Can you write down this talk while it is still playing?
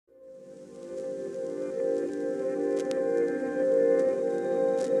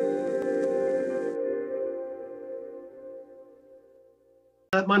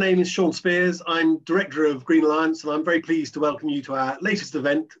My name is Shaun Spiers. I'm Director of Green Alliance, and I'm very pleased to welcome you to our latest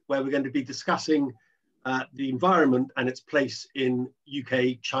event where we're going to be discussing the environment and its place in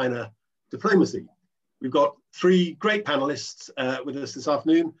UK-China diplomacy. We've got three great panelists with us this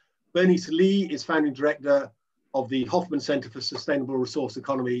afternoon. Bernice is Founding Director of the Hoffmann Centre for Sustainable Resource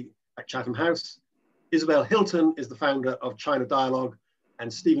Economy at Chatham House. Isabel Hilton is the founder of China Dialogue,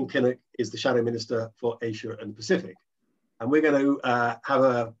 and Stephen Kinnock is the Shadow Minister for Asia and the Pacific. And we're going to have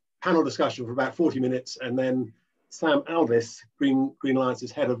a panel discussion for about 40 minutes, and then Sam Alvis, Green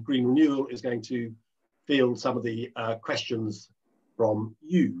Alliance's head of Green Renewal, is going to field some of the questions from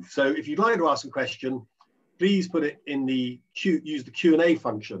you. So if you'd like to ask a question, please put it in the use the Q&A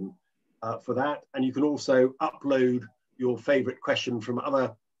function for that. And you can also upload your favorite question from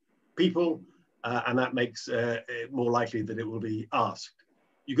other people, and that makes it more likely that it will be asked.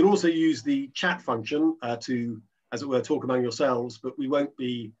 You can also use the chat function to, as it were, talk among yourselves, but we won't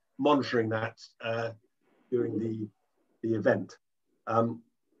be monitoring that during the event.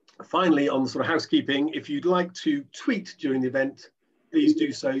 Finally, on sort of housekeeping, if you'd like to tweet during the event, please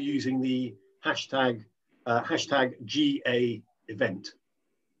do so using the hashtag #GAEvent.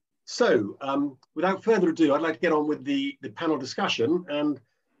 So without further ado, I'd like to get on with the panel discussion. And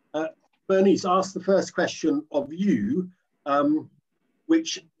Bernice, ask the first question of you,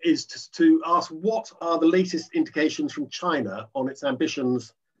 which is to ask, what are the latest indications from China on its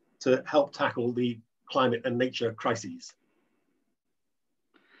ambitions to help tackle the climate and nature crises?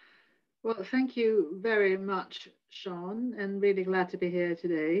 Well, thank you very much, Shaun, and really glad to be here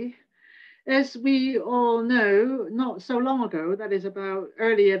today. As we all know, not so long ago, that is about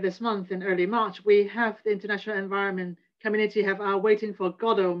earlier this month, in early March, we have the international environment community have our waiting for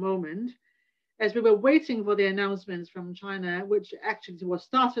Godot moment, as we were waiting for the announcements from China, which actually was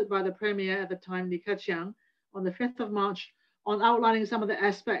started by the Premier at the time, Li Keqiang, on the 5th of March, on outlining some of the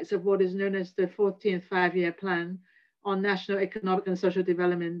aspects of what is known as the 14th five-year plan on national economic and social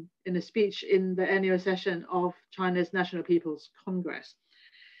development in a speech in the annual session of China's National People's Congress.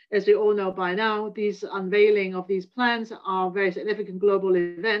 As we all know by now, these unveiling of these plans are very significant global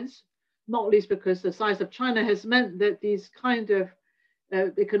events, not least because the size of China has meant that these kind of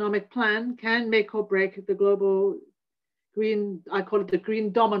economic plan can make or break the global green, I call it the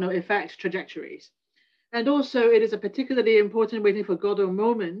green domino effect trajectories. And also it is a particularly important waiting for Godot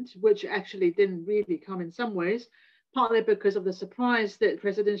moment, which actually didn't really come in some ways, partly because of the surprise that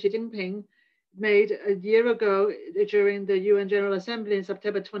President Xi Jinping made a year ago during the UN General Assembly in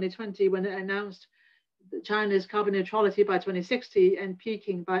September 2020, when it announced China's carbon neutrality by 2060 and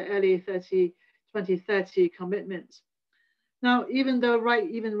peaking by early 2030 commitments. Now, even though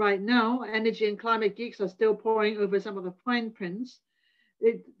right now, energy and climate geeks are still poring over some of the fine prints,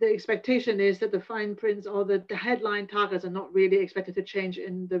 the expectation is that the fine prints or the headline targets are not really expected to change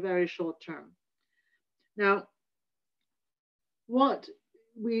in the very short term. Now, what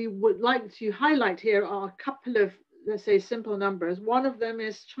we would like to highlight here are a couple of, let's say, simple numbers. One of them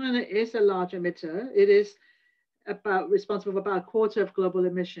is China is a large emitter. It is responsible for about a quarter of global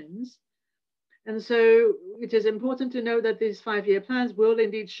emissions. And so it is important to note that these five-year plans will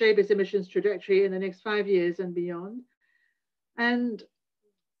indeed shape its emissions trajectory in the next 5 years and beyond. And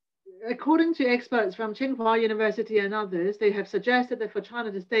according to experts from Tsinghua University and others, they have suggested that for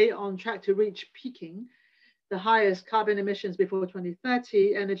China to stay on track to reach peaking, the highest carbon emissions before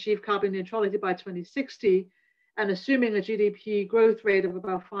 2030 and achieve carbon neutrality by 2060, and assuming a GDP growth rate of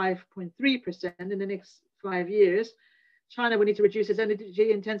about 5.3% in the next 5 years, China will need to reduce its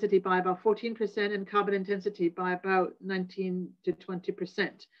energy intensity by about 14% and carbon intensity by about 19 to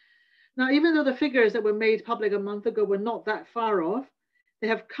 20%. Now, even though the figures that were made public a month ago were not that far off, they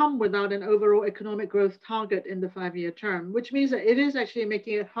have come without an overall economic growth target in the 5-year term, which means that it is actually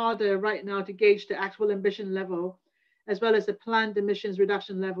making it harder right now to gauge the actual ambition level, as well as the planned emissions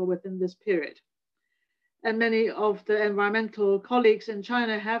reduction level within this period. And many of the environmental colleagues in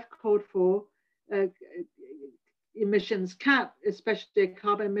China have called for emissions cap, especially a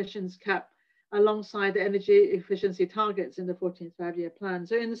carbon emissions cap, alongside the energy efficiency targets in the 14th five-year plan.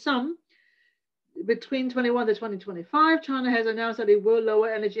 So in sum, between 21 to 2025, China has announced that it will lower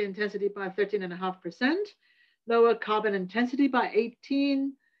energy intensity by 13.5%, lower carbon intensity by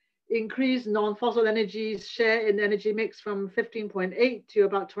 18%, increase non-fossil energies share in the energy mix from 15.8 to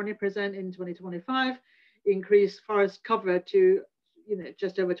about 20% in 2025, increase forest cover to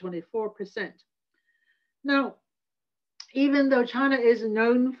just over 24%. Now, even though China is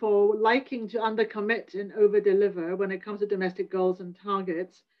known for liking to undercommit and overdeliver when it comes to domestic goals and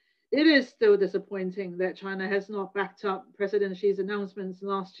targets, it is still disappointing that China has not backed up President Xi's announcements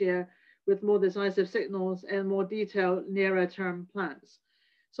last year with more decisive signals and more detailed nearer term plans.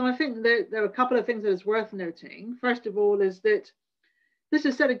 So I think that there are a couple of things that is worth noting. First of all is that this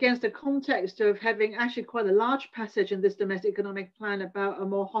is set against the context of having actually quite a large passage in this domestic economic plan about a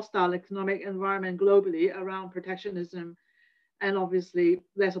more hostile economic environment globally around protectionism and obviously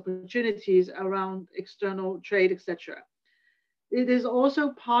less opportunities around external trade, etc. It is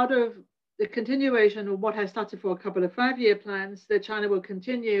also part of the continuation of what has started for a couple of 5-year plans that China will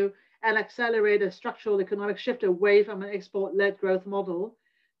continue and accelerate a structural economic shift away from an export-led growth model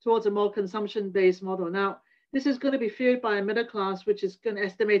towards a more consumption-based model. Now, this is going to be fueled by a middle class, which is going to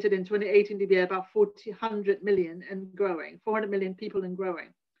estimated in 2018 to be about 400 million and growing, 400 million people and growing.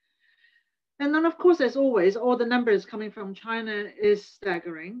 And then, of course, as always, all the numbers coming from China is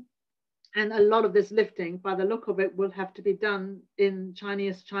staggering. And a lot of this lifting, by the look of it, will have to be done in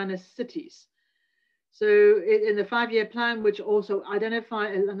China's cities. So in the 5-year plan, which also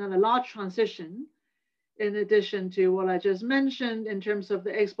identifies another large transition, in addition to what I just mentioned in terms of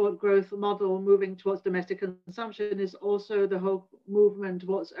the export growth model moving towards domestic consumption, is also the whole movement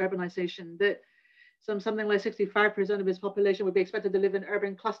towards urbanization, that something like 65% of its population would be expected to live in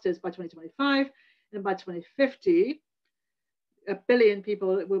urban clusters by 2025, and by 2050, 1 billion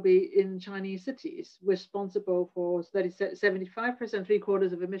people will be in Chinese cities, responsible for 75%,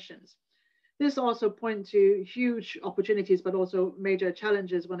 3/4 of emissions. This also points to huge opportunities, but also major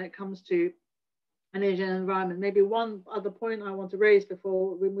challenges when it comes to an Asian environment. Maybe one other point I want to raise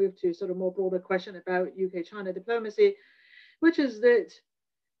before we move to sort of more broader question about UK-China diplomacy, which is that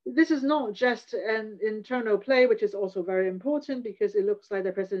this is not just an internal play, which is also very important because it looks like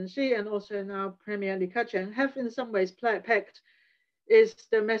the President Xi and also now Premier Li Keqiang have in some ways pegged its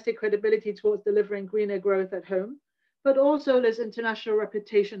domestic credibility towards delivering greener growth at home, but also this international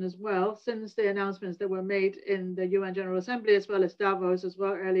reputation as well, since the announcements that were made in the UN General Assembly as well as Davos as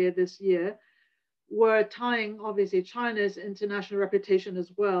well earlier this year, were tying obviously China's international reputation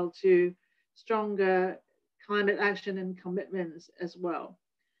as well to stronger climate action and commitments as well.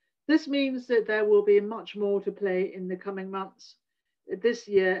 This means that there will be much more to play in the coming months, this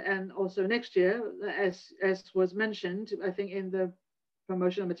year and also next year, as was mentioned, I think in the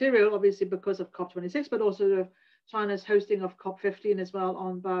promotional material, obviously because of COP26, but also China's hosting of COP15 as well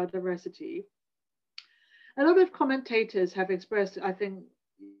on biodiversity. A lot of commentators have expressed, I think,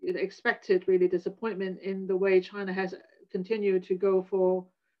 expected really disappointment in the way China has continued to go for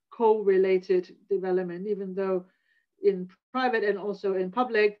coal-related development, even though in private and also in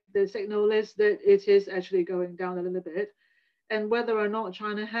public, the signal is that it is actually going down a little bit. And whether or not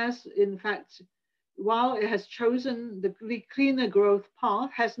China has, in fact, while it has chosen the cleaner growth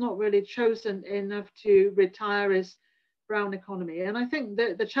path, has not really chosen enough to retire its brown economy. And I think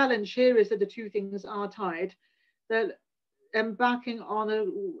that the challenge here is that the two things are tied, that embarking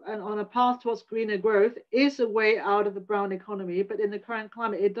on a path towards greener growth is a way out of the brown economy, but in the current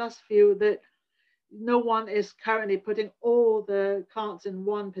climate, it does feel that no one is currently putting all the cards in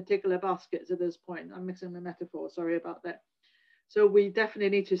one particular basket at this point. I'm mixing the metaphor, sorry about that. So we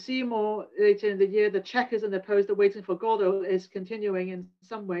definitely need to see more later in the year. The checkers and the post, the waiting for Godot is continuing in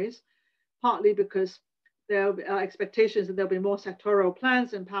some ways, partly because there are expectations that there'll be more sectoral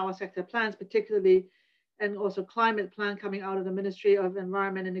plans and power sector plans, particularly, and also climate plan coming out of the Ministry of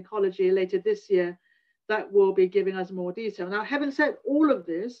Environment and Ecology later this year that will be giving us more detail. Now, having said all of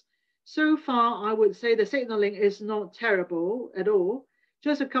this, so far, I would say the signaling is not terrible at all.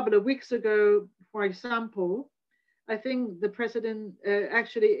 Just a couple of weeks ago, for example, I think the president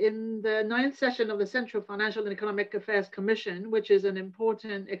actually in the 9th session of the Central Financial and Economic Affairs Commission, which is an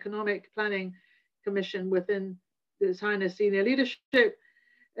important economic planning commission within the China's senior leadership,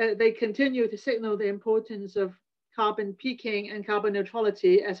 they continue to signal the importance of carbon peaking and carbon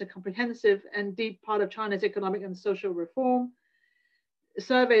neutrality as a comprehensive and deep part of China's economic and social reform. A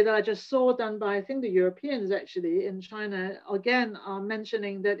survey that I just saw done by, I think, the Europeans actually in China, again, are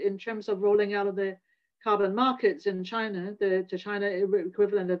mentioning that in terms of rolling out of the carbon markets in China, the China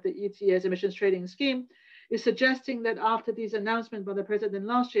equivalent of the ETS emissions trading scheme, is suggesting that after these announcements by the president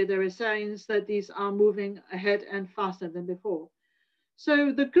last year, there are signs that these are moving ahead and faster than before.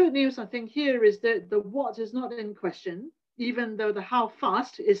 So the good news, I think, here is that the what is not in question, even though the how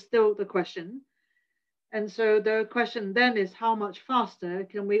fast is still the question. And so the question then is how much faster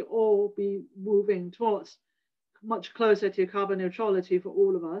can we all be moving towards much closer to carbon neutrality for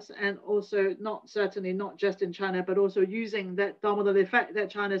all of us, and also certainly not just in China, but also using that domino effect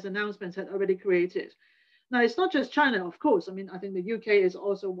that China's announcements had already created. Now, it's not just China, of course. I mean, I think the UK is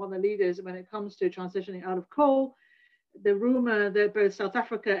also one of the leaders when it comes to transitioning out of coal. The rumor that both South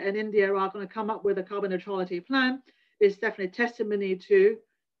Africa and India are going to come up with a carbon neutrality plan is definitely testimony to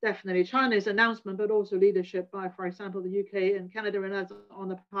definitely China's announcement, but also leadership by, for example, the UK and Canada and others on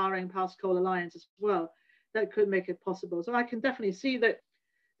the Powering Past Coal Alliance as well, that could make it possible. So I can definitely see that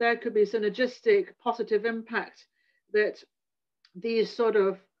there could be synergistic positive impact that these sort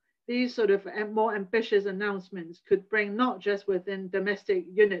of more ambitious announcements could bring, not just within domestic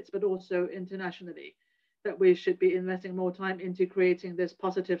units, but also internationally, that we should be investing more time into creating this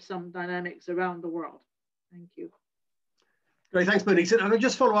positive sum dynamics around the world. Thank you. Great, thanks, Bernice. And I'll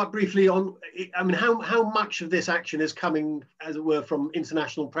just follow up briefly on, I mean, how much of this action is coming, as it were, from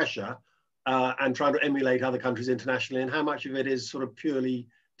international pressure and trying to emulate other countries internationally, and how much of it is sort of purely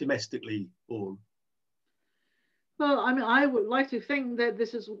domestically born? Well, I mean, I would like to think that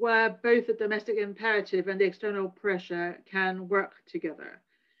this is where both the domestic imperative and the external pressure can work together.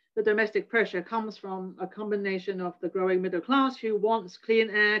 The domestic pressure comes from a combination of the growing middle class, who wants clean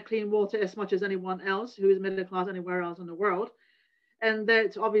air, clean water as much as anyone else who is middle class anywhere else in the world. And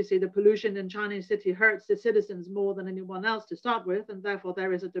that obviously the pollution in Chinese city hurts the citizens more than anyone else to start with, and therefore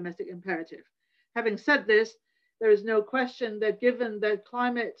there is a domestic imperative. Having said this, there is no question that given that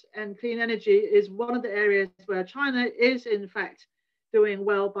climate and clean energy is one of the areas where China is in fact doing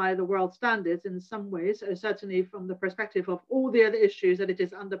well by the world standards in some ways, certainly from the perspective of all the other issues that it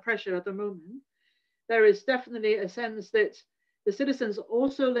is under pressure at the moment, there is definitely a sense that the citizens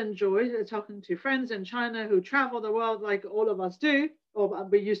also enjoy talking to friends in China who travel the world like all of us do, or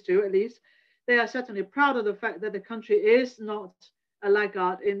we used to at least. They are certainly proud of the fact that the country is not a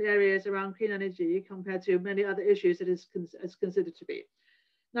laggard in areas around clean energy compared to many other issues it is considered to be.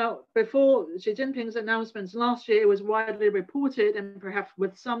 Now, before Xi Jinping's announcements last year, it was widely reported, and perhaps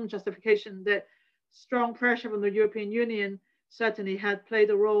with some justification, that strong pressure from the European Union certainly had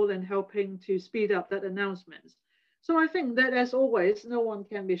played a role in helping to speed up that announcement. So I think that, as always, no one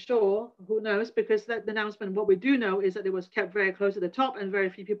can be sure, who knows, because that announcement, what we do know is that it was kept very close to the top and very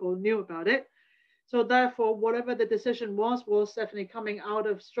few people knew about it. So therefore, whatever the decision was definitely coming out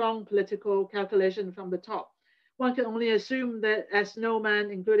of strong political calculation from the top. One can only assume that as no man,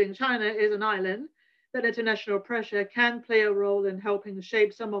 including China, is an island, that international pressure can play a role in helping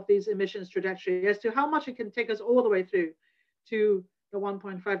shape some of these emissions trajectory. As to how much it can take us all the way through to the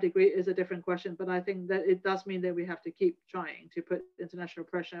 1.5 degree is a different question, but I think that it does mean that we have to keep trying to put international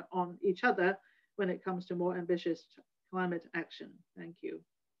pressure on each other when it comes to more ambitious climate action. Thank you.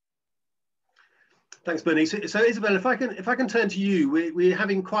 Thanks, Bernice. So, Isabel, if I can turn to you, we're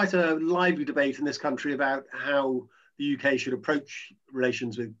having quite a lively debate in this country about how the UK should approach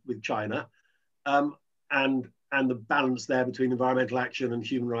relations with China, and the balance there between environmental action and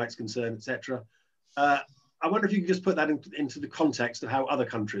human rights concern, etc. I wonder if you could just put that into the context of how other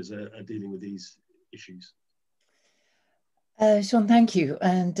countries are dealing with these issues. Shaun, thank you.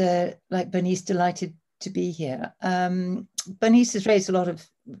 And like Bernice, delighted to be here. Bernice has raised a lot of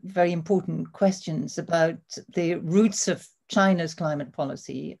very important questions about the roots of China's climate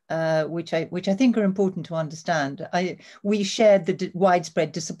policy, which I think are important to understand. We shared the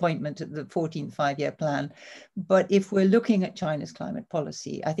widespread disappointment at the 14th five-year plan, but if we're looking at China's climate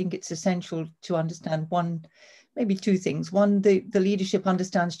policy, I think it's essential to understand maybe two things. One, the leadership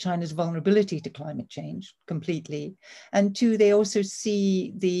understands China's vulnerability to climate change completely. And two, they also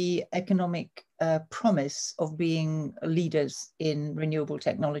see the economic promise of being leaders in renewable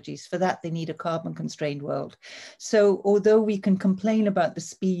technologies. For that, they need a carbon-constrained world. So although we can complain about the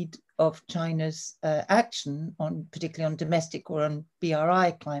speed of China's action, particularly on domestic or on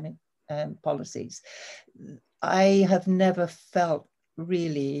BRI climate policies, I have never felt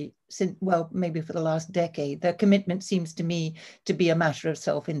really, well, maybe for the last decade, their commitment seems to me to be a matter of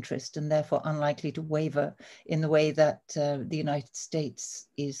self-interest and therefore unlikely to waver in the way that the United States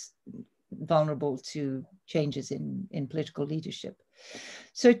is vulnerable to changes in political leadership.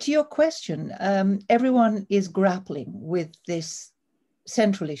 So to your question, everyone is grappling with this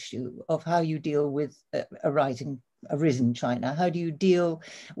central issue of how you deal with a risen China. How do you deal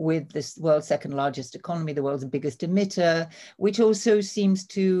with this world's second largest economy, the world's biggest emitter, which also seems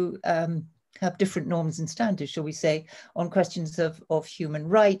to have different norms and standards, shall we say, on questions of human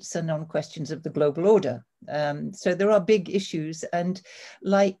rights and on questions of the global order. So there are big issues, and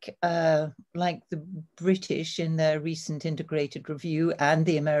like the British in their recent integrated review, and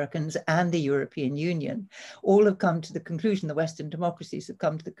the Americans and the European Union, all have come to the conclusion, the Western democracies have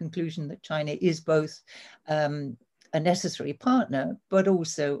come to the conclusion that China is both a necessary partner, but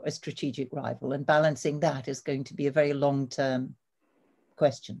also a strategic rival, and balancing that is going to be a very long-term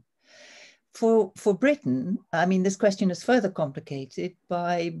question. For Britain, I mean, this question is further complicated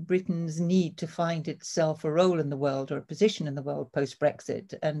by Britain's need to find itself a role in the world or a position in the world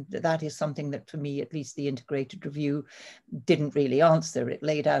post-Brexit. And that is something that, for me, at least the integrated review didn't really answer. It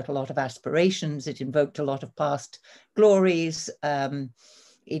laid out a lot of aspirations. It invoked a lot of past glories.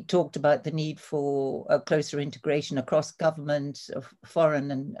 It talked about the need for a closer integration across government of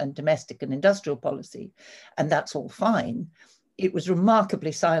foreign and domestic and industrial policy. And that's all fine. It was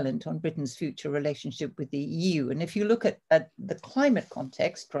remarkably silent on Britain's future relationship with the EU. And if you look at the climate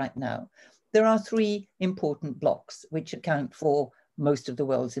context right now, there are three important blocks which account for most of the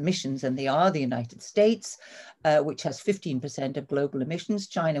world's emissions, and they are the United States, which has 15% of global emissions,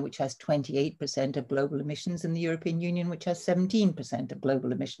 China, which has 28% of global emissions, and the European Union, which has 17% of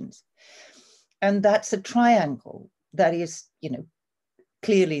global emissions. And that's a triangle that is,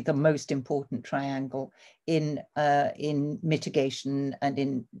 clearly the most important triangle in mitigation and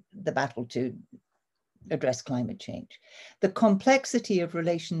in the battle to address climate change. The complexity of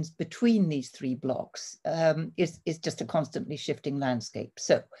relations between these three blocks is just a constantly shifting landscape.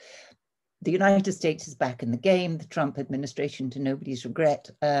 So the United States is back in the game. The Trump administration, to nobody's regret,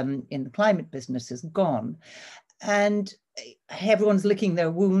 in the climate business is gone. And everyone's licking their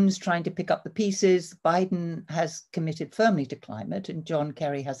wounds, trying to pick up the pieces. Biden has committed firmly to climate, and John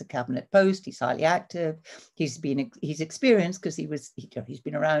Kerry has a cabinet post. He's highly active. He's experienced because he's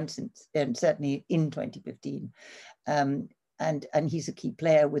been around since, certainly in 2015. And he's a key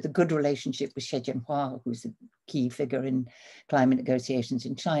player with a good relationship with Xi Jinping, who's a key figure in climate negotiations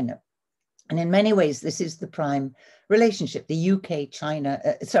in China. And in many ways, this is the prime relationship. The US-China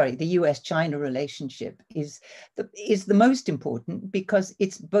relationship is the most important because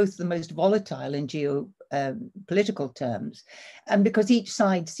it's both the most volatile in geopolitical terms, and because each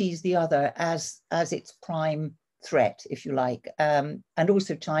side sees the other as its prime threat, if you like. And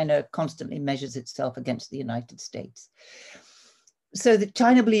also China constantly measures itself against the United States. So that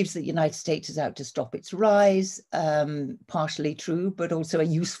China believes that the United States is out to stop its rise, partially true, but also a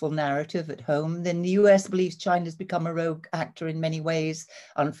useful narrative at home. Then the US believes China's become a rogue actor in many ways,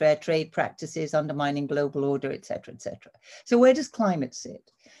 unfair trade practices, undermining global order, et cetera, et cetera. So where does climate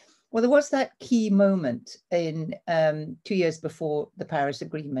sit? Well, there was that key moment in 2 years before the Paris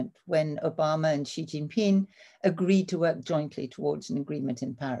Agreement when Obama and Xi Jinping agreed to work jointly towards an agreement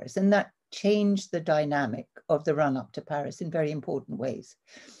in Paris. And that changed the dynamic of the run-up to Paris in very important ways.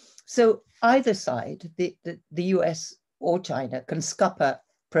 So either side, the US or China, can scupper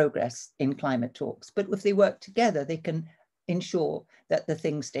progress in climate talks, but if they work together, they can ensure that the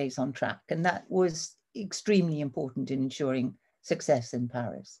thing stays on track. And that was extremely important in ensuring success in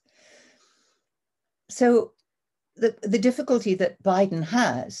Paris. So the difficulty that Biden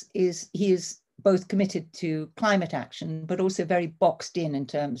has is he is both committed to climate action, but also very boxed in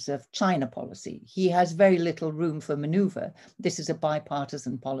terms of China policy. He has very little room for maneuver. This is a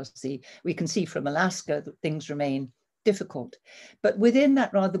bipartisan policy. We can see from Alaska that things remain difficult. But within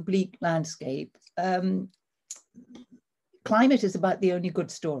that rather bleak landscape, climate is about the only good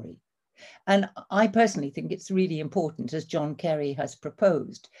story. And I personally think it's really important, as John Kerry has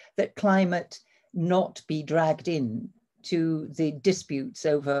proposed, that climate not be dragged in to the disputes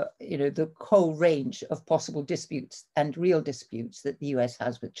over, the whole range of possible disputes and real disputes that the US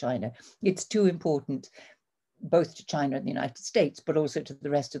has with China. It's too important, both to China and the United States, but also to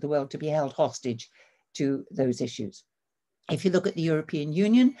the rest of the world, to be held hostage to those issues. If you look at the European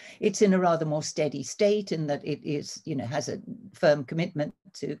Union, it's in a rather more steady state in that it is, has a firm commitment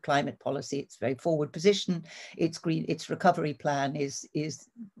to climate policy. It's very forward position. Its recovery plan is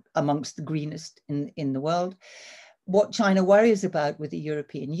amongst the greenest in the world. What China worries about with the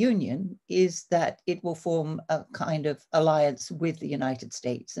European Union is that it will form a kind of alliance with the United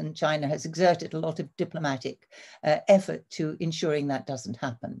States, and China has exerted a lot of diplomatic effort to ensuring that doesn't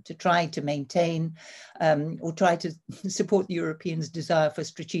happen, to try to maintain or try to support the Europeans' desire for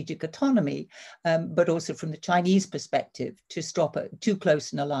strategic autonomy, but also from the Chinese perspective to stop too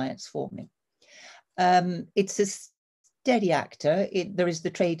close an alliance forming. It's a steady actor. There is the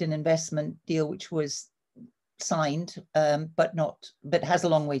trade and investment deal, which was signed, but has a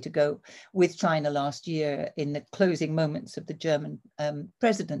long way to go with China last year in the closing moments of the German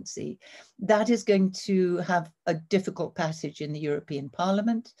presidency. That is going to have a difficult passage in the European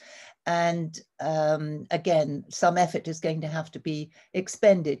Parliament. And again, some effort is going to have to be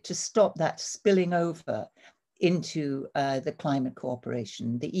expended to stop that spilling over into the climate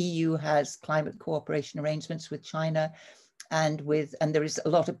cooperation. The EU has climate cooperation arrangements with China, and there is a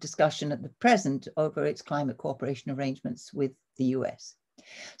lot of discussion at the present over its climate cooperation arrangements with the US.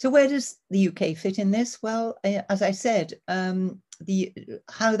 So where does the UK fit in this? Well, as I said, the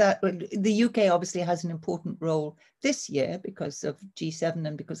UK obviously has an important role this year because of G7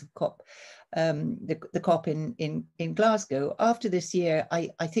 and because of COP, the COP in Glasgow. After this year,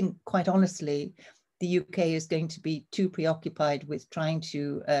 I think quite honestly, the UK is going to be too preoccupied with trying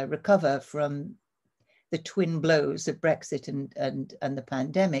to recover from the twin blows of Brexit and the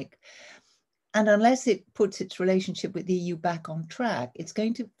pandemic. And unless it puts its relationship with the EU back on track, it's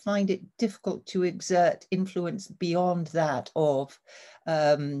going to find it difficult to exert influence beyond that of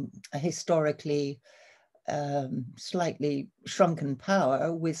a historically slightly shrunken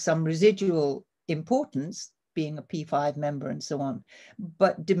power with some residual importance, being a P5 member and so on,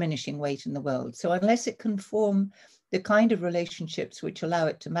 but diminishing weight in the world. So unless it can form the kind of relationships which allow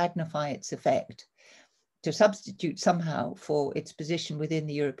it to magnify its effect, to substitute somehow for its position within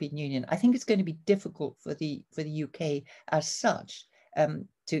the European Union, I think it's going to be difficult for the UK as such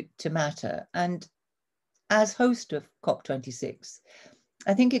to matter. And as host of COP26,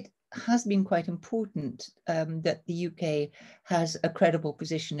 I think it has been quite important that the UK has a credible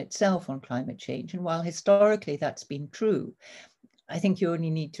position itself on climate change. And while historically that's been true, I think you only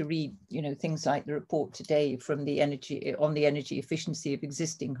need to read, things like the report today from the energy efficiency of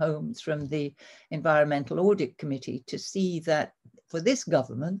existing homes from the Environmental Audit Committee to see that for this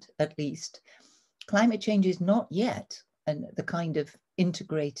government, at least, climate change is not yet the kind of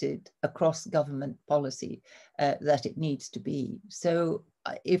integrated across government policy that it needs to be. So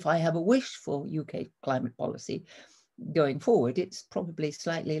if I have a wish for UK climate policy going forward, it's probably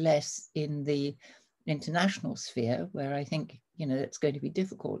slightly less in the international sphere, where I think it's going to be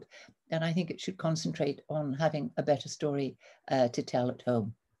difficult, then I think it should concentrate on having a better story to tell at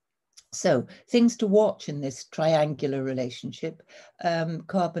home. So things to watch in this triangular relationship.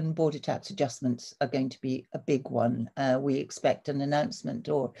 Carbon border tax adjustments are going to be a big one. We expect an announcement,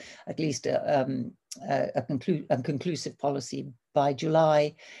 or at least a conclusive policy by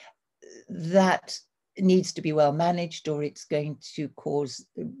July. That needs to be well managed, or it's going to cause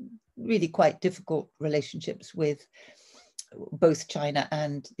really quite difficult relationships with both China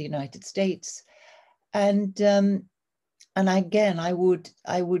and the United States. And again, I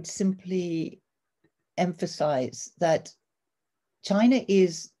would simply emphasize that China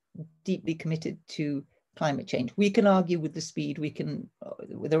is deeply committed to climate change. We can argue with the speed,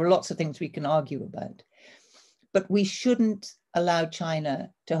 there are lots of things we can argue about, but we shouldn't allow China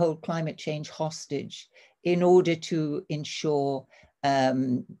to hold climate change hostage in order to ensure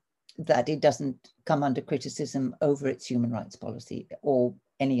that it doesn't come under criticism over its human rights policy or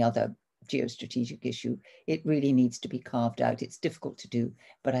any other geostrategic issue. It really needs to be carved out. It's difficult to do,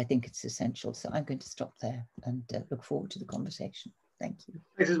 but I think it's essential. So I'm going to stop there and look forward to the conversation. Thank you.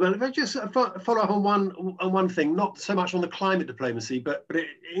 Thanks, Isabel. If I just follow up on one thing, not so much on the climate diplomacy, but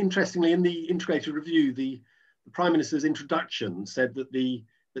interestingly, in the integrated review, the Prime Minister's introduction said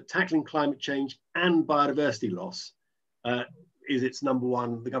that tackling climate change and biodiversity loss is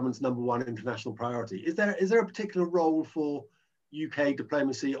the government's number one international priority. Is there a particular role for UK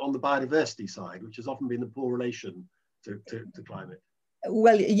diplomacy on the biodiversity side, which has often been the poor relation to climate?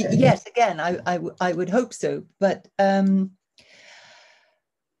 Well, yes, again, I would hope so. But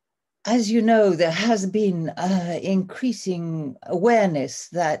as you know, there has been increasing awareness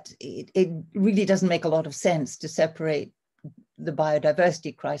that it really doesn't make a lot of sense to separate the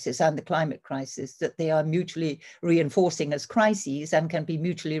biodiversity crisis and the climate crisis, that they are mutually reinforcing as crises and can be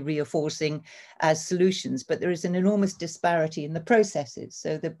mutually reinforcing as solutions. But there is an enormous disparity in the processes.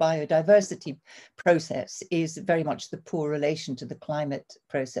 So the biodiversity process is very much the poor relation to the climate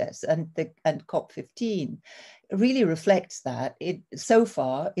process, and COP15 really reflects that. So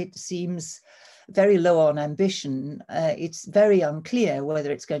far, it seems very low on ambition. It's very unclear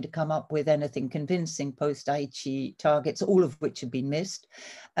whether it's going to come up with anything convincing post-Aichi targets, all of which have been missed.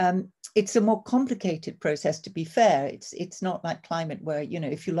 It's a more complicated process, to be fair. It's not like climate where,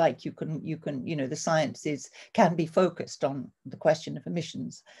 if you like, you can, the sciences can be focused on the question of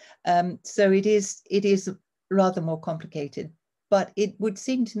emissions. So it is rather more complicated, but it would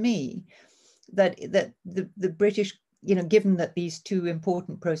seem to me that the British, given that these two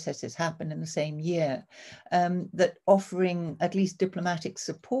important processes happen in the same year, that offering at least diplomatic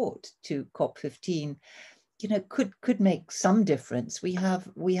support to COP15, could make some difference. We have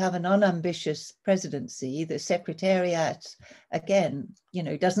an unambitious presidency. The Secretariat, again,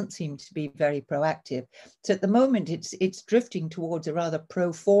 doesn't seem to be very proactive. So at the moment, it's drifting towards a rather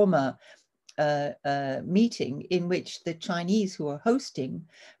pro forma meeting in which the Chinese who are hosting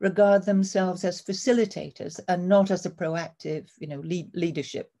regard themselves as facilitators and not as a proactive,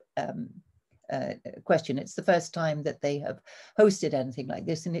 leadership question. It's the first time that they have hosted anything like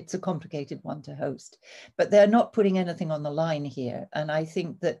this, and it's a complicated one to host. But they're not putting anything on the line here. And I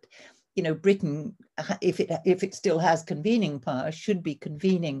think that, you know, Britain, if it still has convening power, should be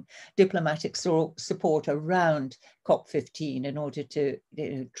convening diplomatic support around COP15 in order to,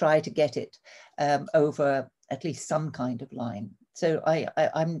 you know, try to get it over at least some kind of line. So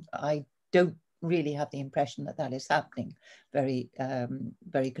I don't really have the impression that that is happening very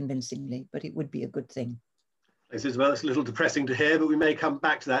convincingly, but it would be a good thing. Thanks, Isabel. It's a little depressing to hear, but we may come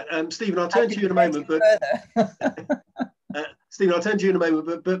back to that. Stephen, I'll turn to you in a moment. But Stephen, I'll turn to you in a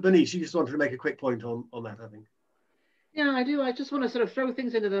moment. But Bernice, you just wanted to make a quick point on that, I think. Yeah, I do. I just want to sort of throw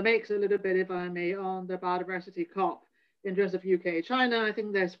things into the mix a little bit, if I may, on the biodiversity COP in terms of UK, China. I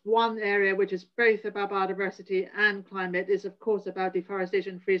think there's one area which is both about biodiversity and climate, is of course about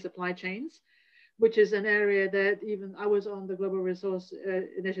deforestation-free supply chains, which is an area that even I was on the Global Resource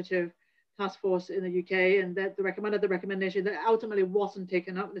Initiative Task Force in the UK, and that the recommendation that ultimately wasn't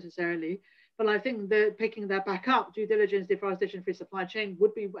taken up necessarily. But I think that picking that back up, due diligence, deforestation-free supply chain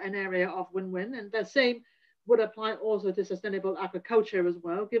would be an area of win-win. And the same would apply also to sustainable agriculture as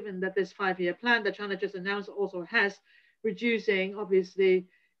well, given that this 5-year plan that China just announced also has reducing, obviously,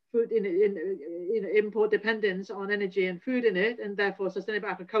 food import dependence on energy and food in it, and therefore sustainable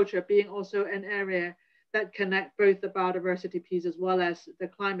agriculture being also an area that connect both the biodiversity piece as well as the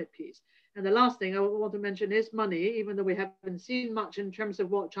climate piece. And the last thing I want to mention is money, even though we haven't seen much in terms of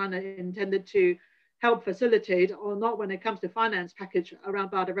what China intended to help facilitate or not when it comes to finance package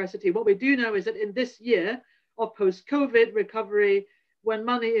around biodiversity. What we do know is that in this year of post-COVID recovery, when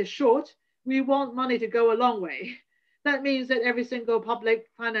money is short, we want money to go a long way. That means that every single public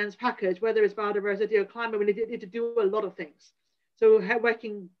finance package, whether it's biodiversity or climate, we need to do a lot of things. So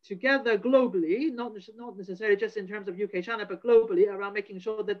working together globally, not necessarily just in terms of UK, China, but globally around making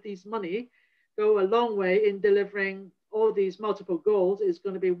sure that these money go a long way in delivering all these multiple goals is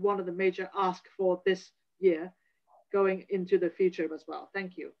going to be one of the major asks for this year going into the future as well.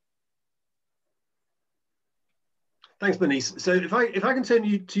 Thank you. Thanks, Bernice. So if I can turn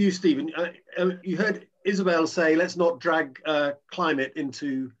to you, Stephen, you heard Isabel say, let's not drag climate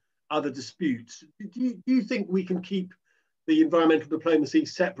into other disputes. Do you think we can keep the environmental diplomacy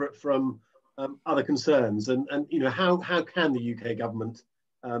separate from other concerns? And you know, how can the UK government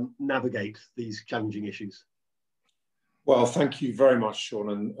navigate these challenging issues? Well, thank you very much,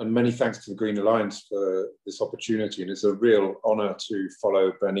 Shaun, and many thanks to the Green Alliance for this opportunity. And it's a real honour to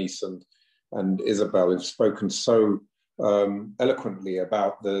follow Bernice and Isabel, who've spoken so eloquently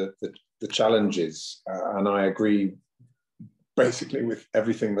about the challenges, and I agree basically with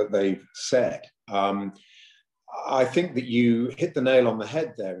everything that they've said. I think that you hit the nail on the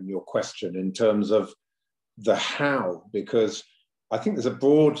head there in your question in terms of the how, because I think there's a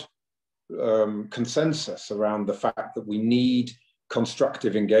broad consensus around the fact that we need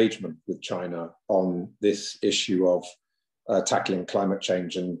constructive engagement with China on this issue of tackling climate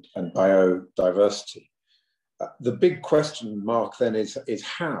change and biodiversity. The big question mark then is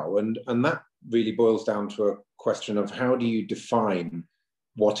how, and that really boils down to a question of how do you define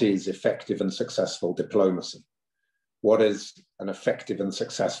what is effective and successful diplomacy? What is an effective and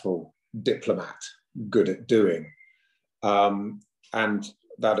successful diplomat good at doing? And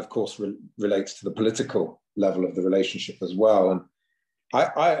that, of course, relates to the political level of the relationship as well.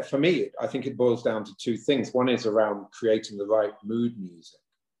 And for me, I think it boils down to two things. One is around creating the right mood music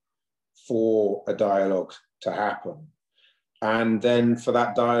for a dialogue to happen, and then for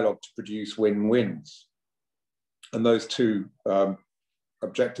that dialogue to produce win-wins. And those two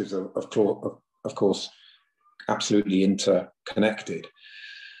objectives are, of course, absolutely interconnected.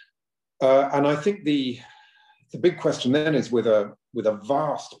 And I think the big question then is, with a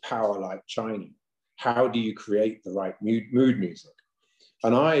vast power like China, how do you create the right mood music?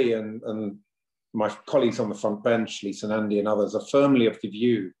 And I and my colleagues on the front bench, Lisa and Andy and others, are firmly of the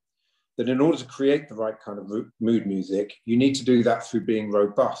view that in order to create the right kind of mood music, you need to do that through being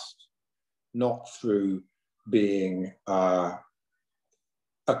robust, not through being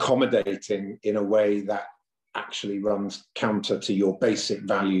accommodating in a way that actually runs counter to your basic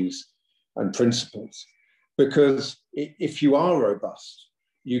values and principles. Because if you are robust,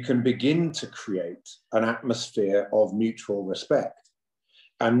 you can begin to create an atmosphere of mutual respect.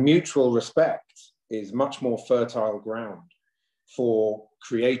 And mutual respect is much more fertile ground for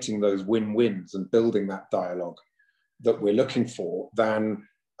creating those win-wins and building that dialogue that we're looking for than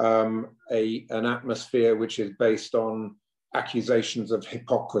an atmosphere which is based on accusations of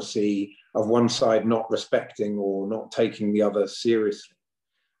hypocrisy, of one side not respecting or not taking the other seriously.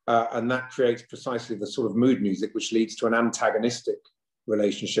 And that creates precisely the sort of mood music which leads to an antagonistic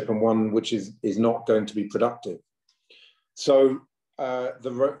relationship and one which is not going to be productive. So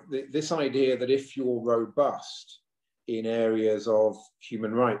this idea that if you're robust in areas of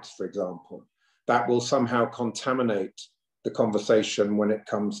human rights, for example, that will somehow contaminate the conversation when it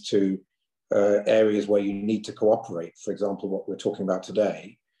comes to areas where you need to cooperate, for example, what we're talking about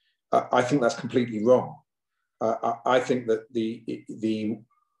today, I think that's completely wrong. I think that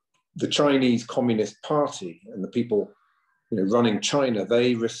the Chinese Communist Party and the people running China,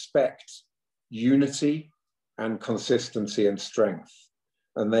 they respect unity and consistency and strength,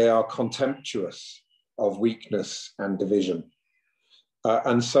 and they are contemptuous of weakness and division.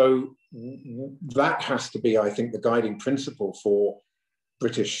 And so that has to be, I think, the guiding principle for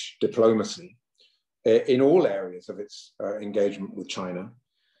British diplomacy in all areas of its engagement with China.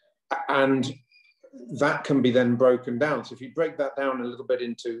 And that can be then broken down. So if you break that down a little bit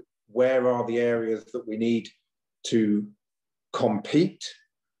into where are the areas that we need to compete,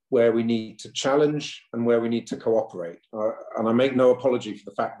 where we need to challenge, and where we need to cooperate. And I make no apology for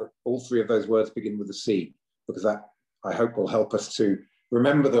the fact that all three of those words begin with a C, because that, I hope, will help us to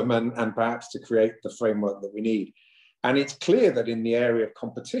remember them and perhaps to create the framework that we need. And it's clear that in the area of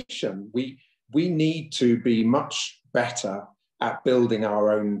competition, we need to be much better at building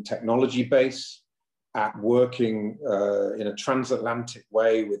our own technology base, at working in a transatlantic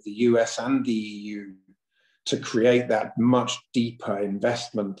way with the US and the EU to create that much deeper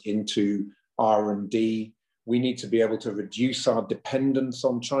investment into R&D. We need to be able to reduce our dependence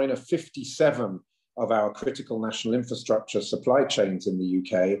on China. 57 of our critical national infrastructure supply chains in the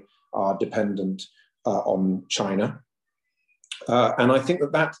UK are dependent on China. And I think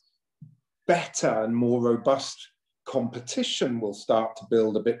that better and more robust competition will start to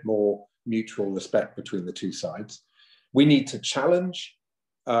build a bit more mutual respect between the two sides. We need to challenge.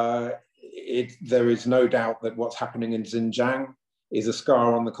 There is no doubt that what's happening in Xinjiang is a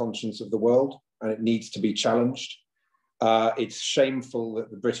scar on the conscience of the world, and it needs to be challenged. It's shameful that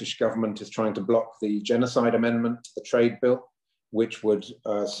the British government is trying to block the genocide amendment to the trade bill, which would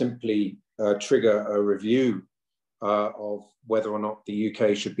simply trigger a review of whether or not the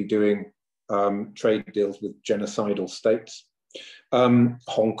UK should be doing trade deals with genocidal states.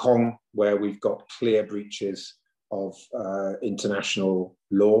 Hong Kong, where we've got clear breaches of international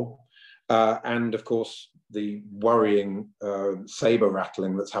law. And of course, the worrying saber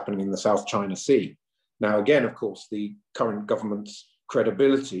rattling that's happening in the South China Sea. Now, again, of course, the current government's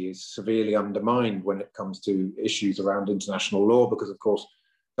credibility is severely undermined when it comes to issues around international law, because, of course,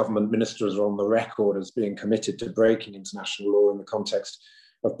 government ministers are on the record as being committed to breaking international law in the context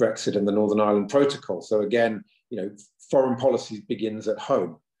of Brexit and the Northern Ireland Protocol. So again, foreign policy begins at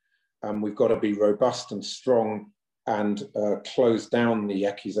home. We've got to be robust and strong and close down the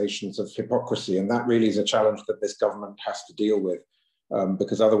accusations of hypocrisy. And that really is a challenge that this government has to deal with,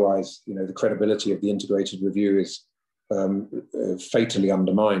 because otherwise, the credibility of the integrated review is fatally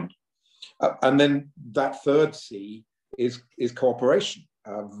undermined. And then that third C is cooperation,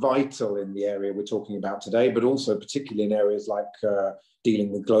 vital in the area we're talking about today, but also particularly in areas like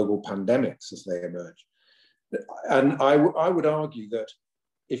dealing with global pandemics as they emerge. And I would argue that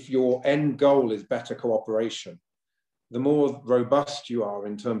if your end goal is better cooperation, the more robust you are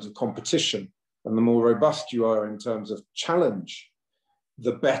in terms of competition and the more robust you are in terms of challenge,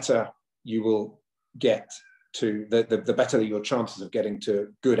 the better you will get to, the better your chances of getting to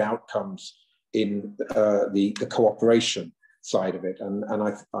good outcomes in the cooperation side of it. And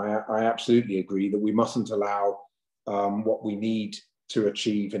I absolutely agree that we mustn't allow what we need to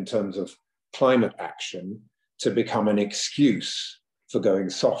achieve in terms of climate action to become an excuse for going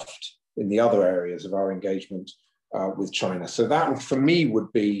soft in the other areas of our engagement with China. So that, for me,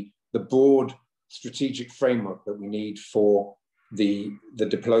 would be the broad strategic framework that we need for the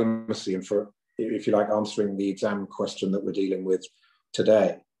diplomacy and for, if you like, answering the exam question that we're dealing with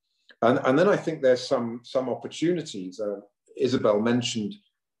today. And then I think there's some opportunities. Isabel mentioned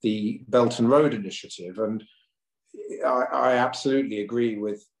the Belt and Road Initiative, and I absolutely agree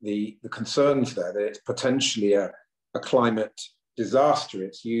with the concerns there, that it's potentially a climate disaster.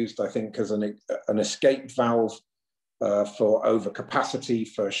 It's used, I think, as an escape valve for overcapacity,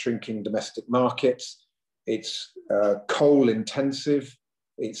 for shrinking domestic markets. It's coal intensive,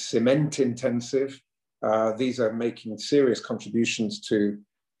 it's cement intensive. These are making serious contributions to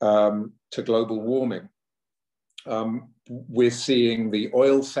global warming. We're seeing the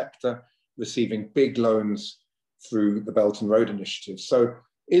oil sector receiving big loans through the Belt and Road Initiative. So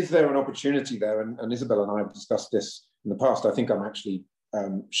is there an opportunity there? And Isabel and I have discussed this in the past. I think I'm actually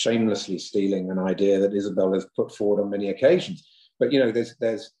shamelessly stealing an idea that Isabel has put forward on many occasions. But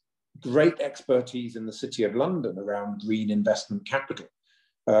there's great expertise in the City of London around green investment capital.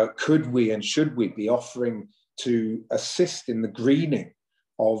 could we and should we be offering to assist in the greening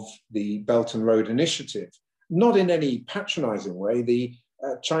of the Belt and Road Initiative? Not in any patronizing way. The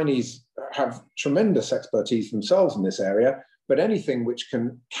Chinese have tremendous expertise themselves in this area, but anything which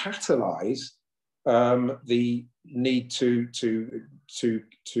can catalyze the need to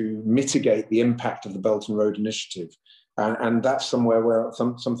mitigate the impact of the Belt and Road Initiative. And that's somewhere where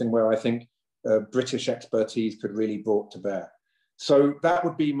something where I think British expertise could really be brought to bear. So that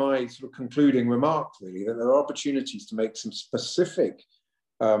would be my sort of concluding remark, really, that there are opportunities to make some specific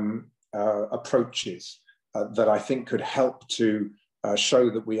approaches that I think could help to show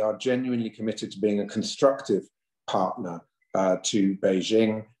that we are genuinely committed to being a constructive partner to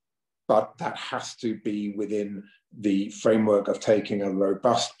Beijing, but that has to be within the framework of taking a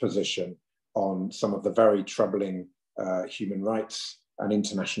robust position on some of the very troubling human rights and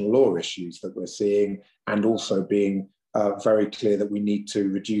international law issues that we're seeing, and also being very clear that we need to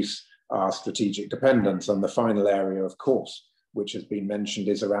reduce our strategic dependence. And the final area, of course, which has been mentioned,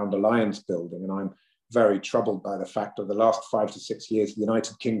 is around alliance building. And I'm very troubled by the fact that the last 5 to 6 years, the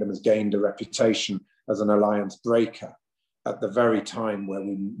United Kingdom has gained a reputation as an alliance breaker at the very time where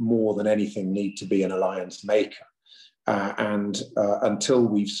we more than anything need to be an alliance maker. And until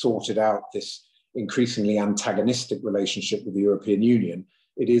we've sorted out this increasingly antagonistic relationship with the European Union,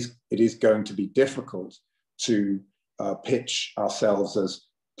 it is going to be difficult to pitch ourselves as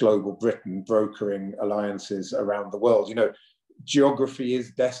global Britain brokering alliances around the world. You know, geography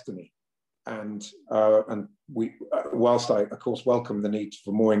is destiny. And we, whilst I, of course, welcome the need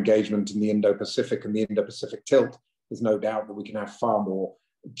for more engagement in the Indo-Pacific and the Indo-Pacific tilt, there's no doubt that we can have far more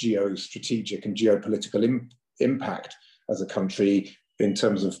geostrategic and geopolitical impact as a country in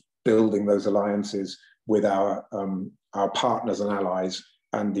terms of building those alliances with our partners and allies,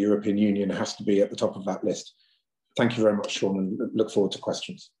 and the European Union has to be at the top of that list. Thank you very much, Shaun, and look forward to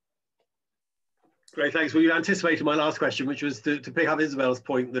questions. Great, thanks. Well, you anticipated my last question, which was to pick up Isabel's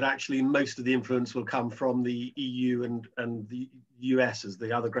point that actually most of the influence will come from the EU and the US as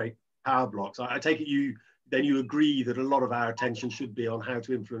the other great power blocks. I take it you agree that a lot of our attention should be on how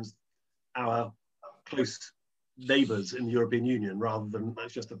to influence our close neighbours in the European Union rather than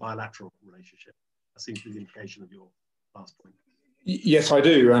it's just a bilateral relationship. That seems to be the implication of your last point. Yes, I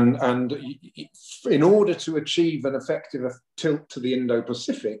do. And in order to achieve an effective tilt to the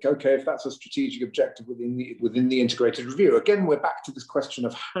Indo-Pacific, okay, if that's a strategic objective within the integrated review, again, we're back to this question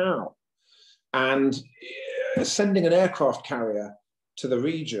of how. And sending an aircraft carrier to the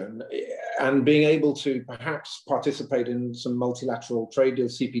region and being able to perhaps participate in some multilateral trade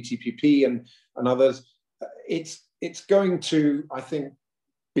deals, CPTPP and others, it's going to, I think,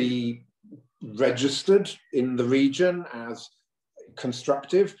 be registered in the region as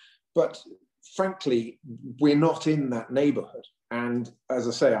constructive, but frankly, we're not in that neighborhood. And as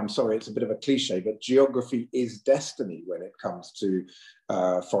I say, I'm sorry, it's a bit of a cliche, but geography is destiny when it comes to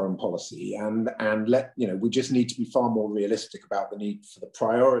foreign policy. And we just need to be far more realistic about the need for the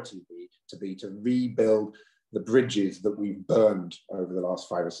priority to rebuild the bridges that we've burned over the last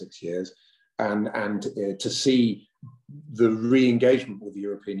 5 or 6 years, and to see the re-engagement with the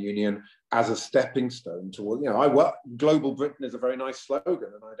European Union as a stepping stone toward, global Britain is a very nice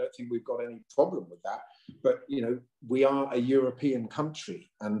slogan, and I don't think we've got any problem with that. But, we are a European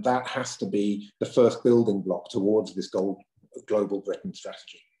country, and that has to be the first building block towards this global Britain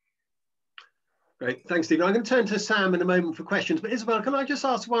strategy. Great, thanks, Stephen. I'm going to turn to Sam in a moment for questions, but Isabel, can I just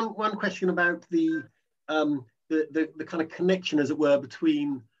ask one question about the kind of connection, as it were,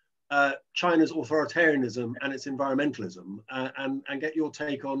 between China's authoritarianism and its environmentalism, and get your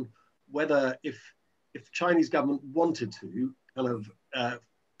take on whether if the Chinese government wanted to kind of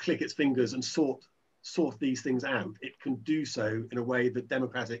click its fingers and sort these things out, it can do so in a way that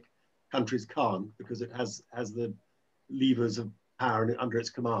democratic countries can't, because it has the levers of power under its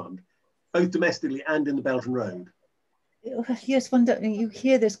command, both domestically and in the Belt and Road. Yes, you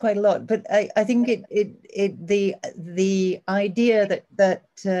hear this quite a lot, but I think the idea that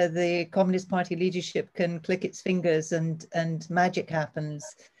the Communist Party leadership can click its fingers and magic happens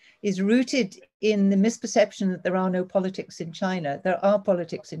is rooted in the misperception that there are no politics in China. There are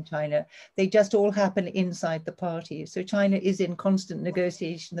politics in China. They just all happen inside the party. So China is in constant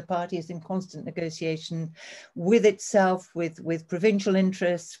negotiation. The party is in constant negotiation with itself, with provincial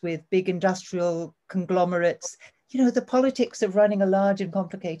interests, with big industrial conglomerates. The politics of running a large and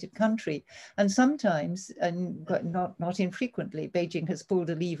complicated country. And sometimes, and not infrequently, Beijing has pulled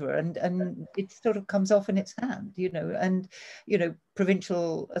a lever and it sort of comes off in its hand, and,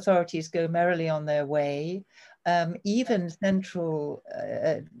 provincial authorities go merrily on their way. Even central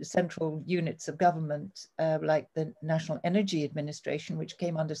units of government, like the National Energy Administration, which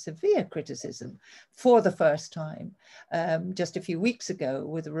came under severe criticism for the first time just a few weeks ago,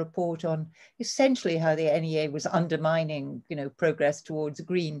 with a report on essentially how the NEA was undermining, progress towards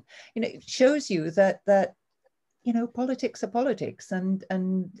green. It shows you that politics are politics, and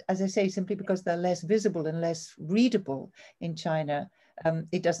as I say, simply because they're less visible and less readable in China,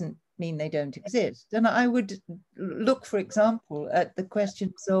 it doesn't mean they don't exist. And I would look, for example, at the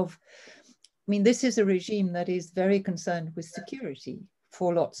questions of, this is a regime that is very concerned with security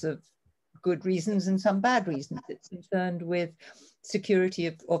for lots of good reasons and some bad reasons. It's concerned with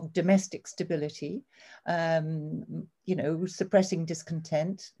security of domestic stability, suppressing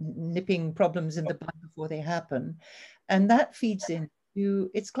discontent, nipping problems in the bud before they happen. And that feeds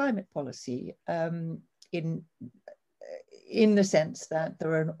into its climate policy in the sense that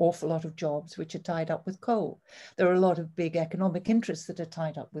there are an awful lot of jobs which are tied up with coal. There are a lot of big economic interests that are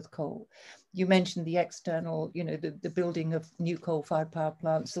tied up with coal. You mentioned the external, the building of new coal-fired power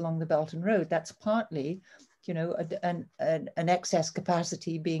plants along the Belt and Road. That's partly, an excess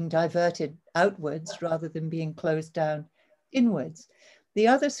capacity being diverted outwards rather than being closed down inwards. The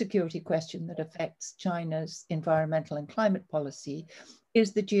other security question that affects China's environmental and climate policy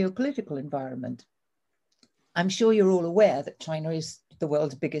is the geopolitical environment. I'm sure you're all aware that China is the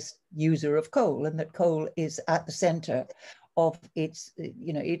world's biggest user of coal, and that coal is at the center of its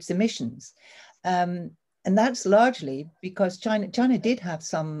emissions. And that's largely because China did have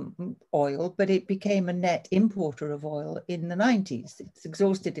some oil, but it became a net importer of oil in the 90s. It's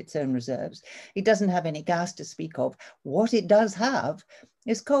exhausted its own reserves. It doesn't have any gas to speak of. What it does have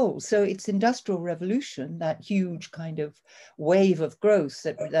is coal. So its industrial revolution, that huge kind of wave of growth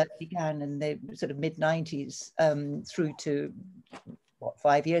that began in the sort of mid-90s through to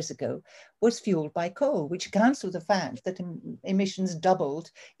 5 years ago, was fueled by coal, which accounts for the fact that emissions doubled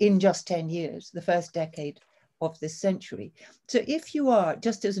in just 10 years, the first decade of this century. So if you are,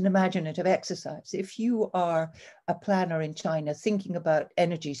 just as an imaginative exercise, if you are a planner in China thinking about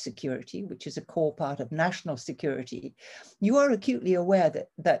energy security, which is a core part of national security, you are acutely aware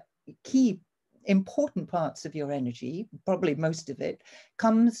that key important parts of your energy, probably most of it,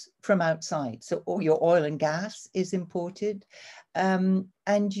 comes from outside. So all your oil and gas is imported,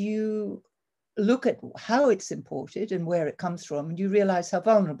 and you look at how it's imported and where it comes from, and you realize how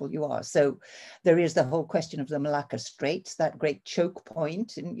vulnerable you are. So there is the whole question of the Malacca Straits, that great choke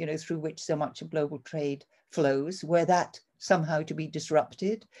point, and through which so much of global trade flows, where that somehow to be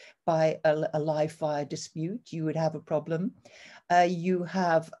disrupted by a live fire dispute, you would have a problem. You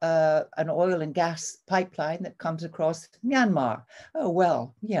have an oil and gas pipeline that comes across Myanmar. Oh,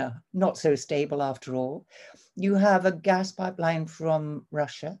 well, yeah, not so stable after all. You have a gas pipeline from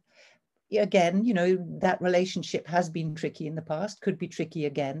Russia. Again, that relationship has been tricky in the past, could be tricky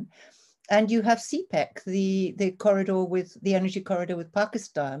again. And you have CPEC, the corridor with the energy corridor with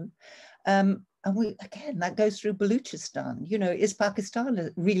Pakistan. And that goes through Baluchistan. Is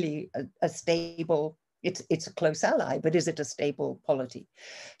Pakistan really a stable, it's a close ally, but is it a stable polity?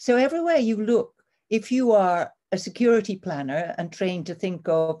 So everywhere you look, if you are a security planner and trained to think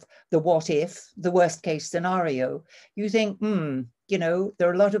of the what if, the worst case scenario, you think, there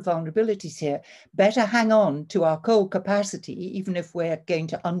are a lot of vulnerabilities here. Better hang on to our coal capacity, even if we're going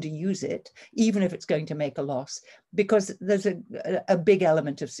to underuse it, even if it's going to make a loss, because there's a big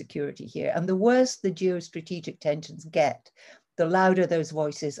element of security here. And the worse the geostrategic tensions get, the louder those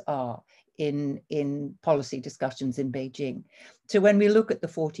voices are in policy discussions in Beijing. So when we look at the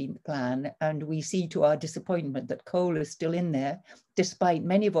 14th plan and we see to our disappointment that coal is still in there, despite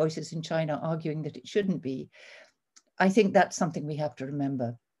many voices in China arguing that it shouldn't be, I think that's something we have to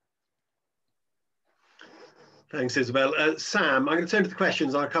remember. Thanks, Isabel. Sam, I'm going to turn to the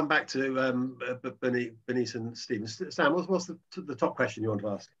questions. I'll come back to Bernice and Stephen. Sam, what's the top question you want to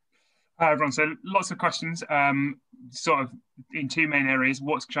ask? Hi, everyone. So lots of questions, sort of in two main areas: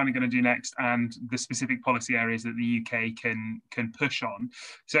 what's China going to do next, and the specific policy areas that the UK can push on.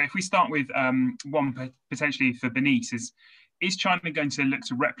 So if we start with one potentially for Bernice, is China going to look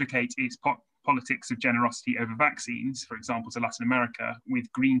to replicate its politics of generosity over vaccines, for example, to Latin America,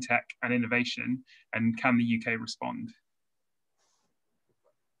 with green tech and innovation, and can the UK respond?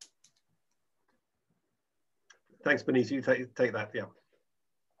 Thanks, Bernice. You take that, yeah.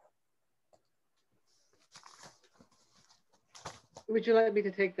 Would you like me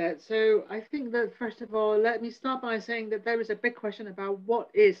to take that? So I think that, first of all, let me start by saying that there is a big question about what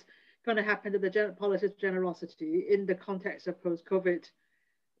is going to happen to the policy of generosity in the context of post-COVID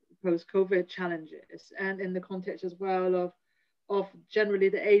challenges, and in the context as well generally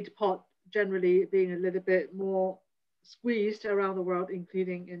the aid pot generally being a little bit more squeezed around the world,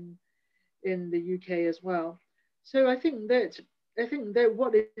 including in the UK as well. So I think that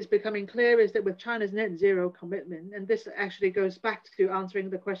what is becoming clear is that with China's net zero commitment, and this actually goes back to answering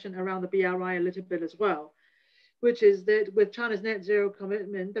the question around the BRI a little bit as well, which is that with China's net zero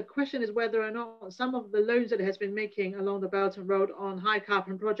commitment, the question is whether or not some of the loans that it has been making along the Belt and Road on high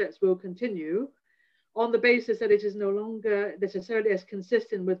carbon projects will continue on the basis that it is no longer necessarily as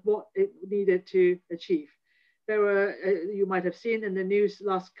consistent with what it needed to achieve. There were, you might have seen in the news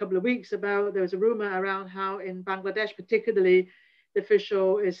last couple of weeks about, there was a rumor around how in Bangladesh, particularly, the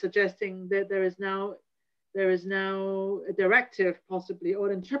official is suggesting that there is now a directive possibly, or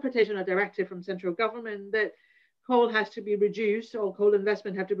an interpretation of directive from central government that coal has to be reduced, or coal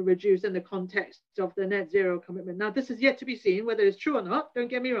investment have to be reduced in the context of the net zero commitment. Now, this is yet to be seen whether it's true or not, don't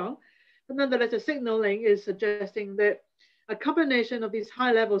get me wrong, but nonetheless, the signaling is suggesting that a combination of these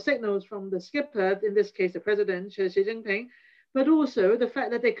high-level signals from the skipper, in this case, the president, Xi Jinping, but also the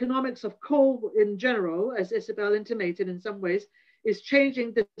fact that the economics of coal in general, as Isabel intimated in some ways, is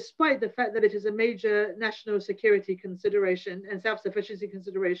changing despite the fact that it is a major national security consideration and self-sufficiency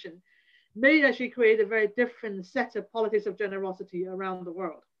consideration, may actually create a very different set of politics of generosity around the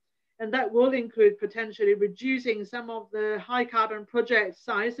world. And that will include potentially reducing some of the high carbon project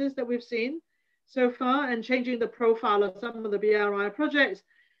sizes that we've seen so far and changing the profile of some of the BRI projects.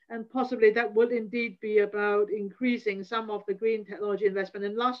 And possibly that will indeed be about increasing some of the green technology investment.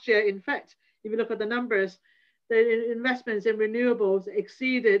 And last year, in fact, if you look at the numbers, the investments in renewables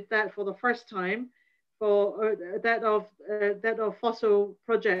exceeded that for the first time for that of fossil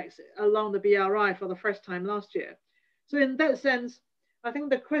projects along the BRI for the first time last year. So in that sense, I think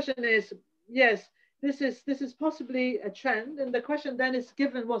the question is, yes, this is possibly a trend. And the question then is,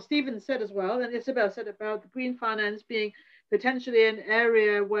 given what Stephen said as well, and Isabel said about green finance being potentially an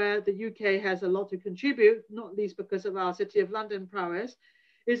area where the UK has a lot to contribute, not least because of our City of London prowess,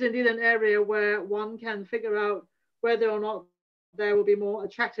 is indeed an area where one can figure out whether or not there will be more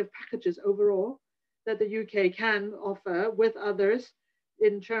attractive packages overall that the UK can offer with others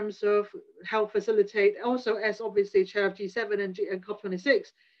in terms of help facilitate, also as obviously chair of G7 and COP26,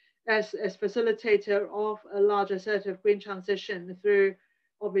 as facilitator of a larger set of green transition through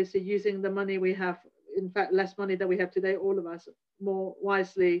obviously using the money we have, in fact, less money than we have today, all of us, more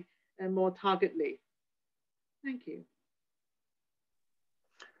wisely and more targetedly. Thank you.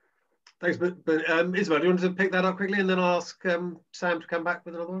 Thanks, but Isabel, do you want to pick that up quickly, and then I'll ask Sam to come back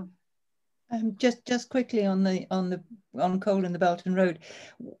with another one? Just quickly on coal and the Belt and Road.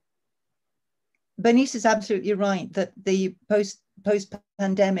 Bernice is absolutely right that the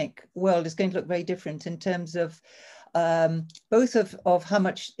post-pandemic world is going to look very different in terms of both of how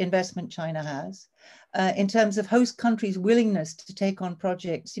much investment China has, in terms of host countries' willingness to take on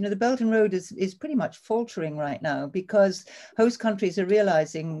projects. You know, the Belt and Road is pretty much faltering right now because host countries are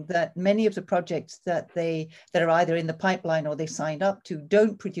realizing that many of the projects that are either in the pipeline or they signed up to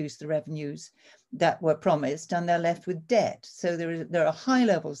don't produce the revenues that were promised, and they're left with debt. So there are high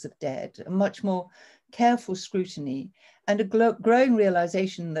levels of debt, a much more careful scrutiny, and a growing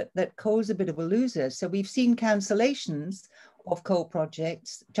realization that coal is a bit of a loser. So we've seen cancellations of coal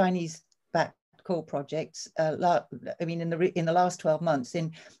projects, Chinese-backed coal projects, in the last 12 months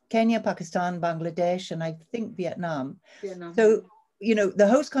in Kenya, Pakistan, Bangladesh, and I think Vietnam. So, you know, the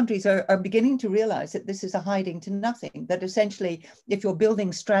host countries are beginning to realize that this is a hiding to nothing, that essentially, if you're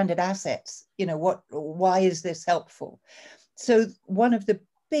building stranded assets, you know, why is this helpful? So one of the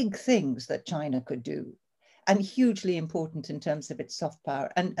big things that China could do, and hugely important in terms of its soft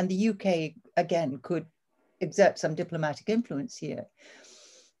power, and the UK, again, could exert some diplomatic influence here,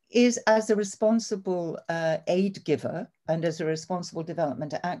 is as a responsible aid giver and as a responsible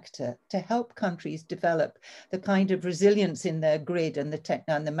development actor to help countries develop the kind of resilience in their grid and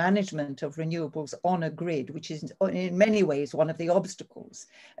the management of renewables on a grid, which is in many ways one of the obstacles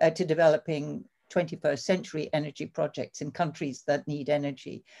to developing 21st century energy projects in countries that need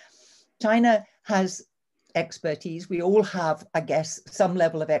energy. China has expertise. We all have, I guess, some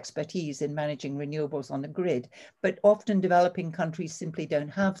level of expertise in managing renewables on the grid, but often developing countries simply don't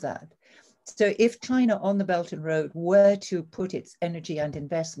have that. So if China on the Belt and Road were to put its energy and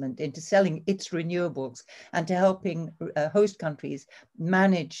investment into selling its renewables and to helping host countries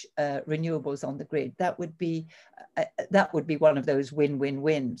manage renewables on the grid, that would be one of those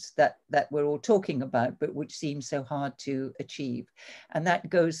win-win-wins that we're all talking about, but which seems so hard to achieve. And that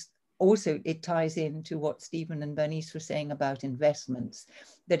goes also, it ties into what Stephen and Bernice were saying about investments,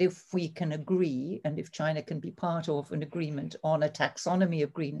 that if we can agree, and if China can be part of an agreement on a taxonomy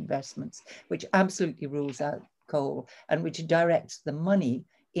of green investments, which absolutely rules out coal, and which directs the money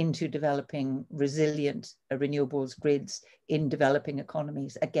into developing resilient renewables grids in developing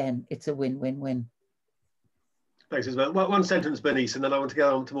economies. Again, it's a win-win-win. Thanks, Isabel. One sentence, Bernice, and then I want to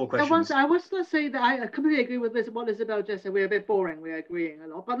go on to more questions. I was going to say that I completely agree with this, what Isabel just said. We're a bit boring, we're agreeing a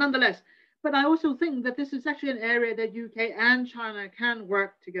lot, but nonetheless, but I also think that this is actually an area that UK and China can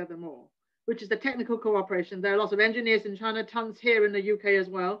work together more, which is the technical cooperation. There are lots of engineers in China, tons here in the UK as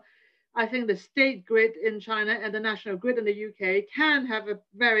well. I think the state grid in China and the national grid in the UK can have a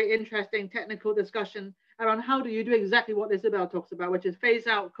very interesting technical discussion around how do you do exactly what Isabel talks about, which is phase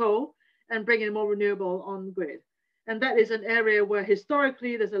out coal and bring in more renewable on grid. And that is an area where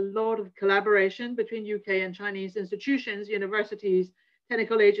historically there's a lot of collaboration between UK and Chinese institutions, universities,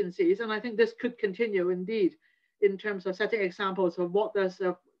 technical agencies. And I think this could continue indeed in terms of setting examples of what does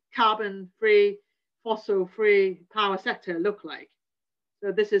a carbon-free, fossil-free power sector look like.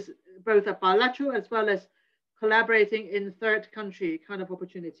 So this is both a bilateral as well as collaborating in third country kind of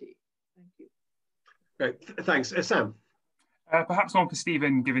opportunity. Thank you. Great, thanks. Sam? Perhaps one for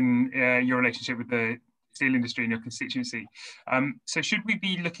Stephen, given your relationship with the steel industry in your constituency. So should we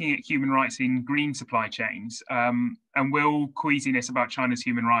be looking at human rights in green supply chains? And will queasiness about China's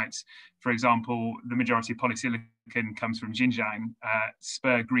human rights, for example, the majority of polysilicon comes from Xinjiang,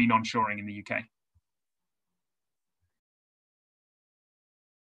 spur green onshoring in the UK?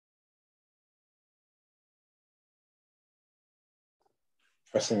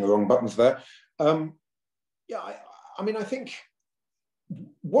 Pressing the wrong buttons there. Yeah, I mean, I think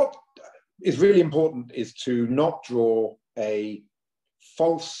what is really important is to not draw a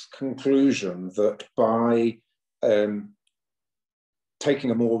false conclusion that by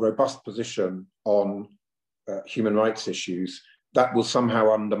taking a more robust position on human rights issues, that will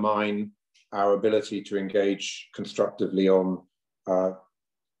somehow undermine our ability to engage constructively on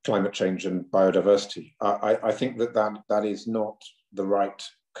climate change and biodiversity. I think that is not the right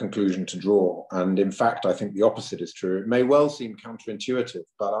conclusion to draw. And in fact, I think the opposite is true. It may well seem counterintuitive,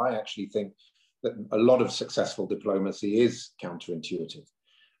 but I actually think that a lot of successful diplomacy is counterintuitive.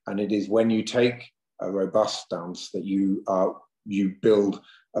 And it is when you take a robust stance that you build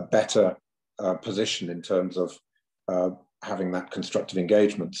a better position in terms of having that constructive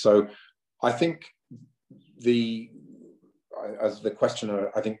engagement. So I think as the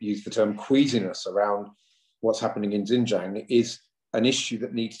questioner, I think, used the term queasiness around what's happening in Xinjiang, is an issue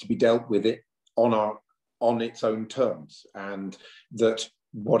that needs to be dealt with on its own terms, and that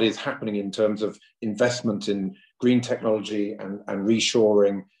what is happening in terms of investment in green technology and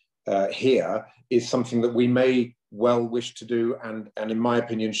reshoring here is something that we may well wish to do, and in my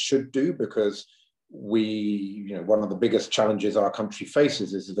opinion should do, because one of the biggest challenges our country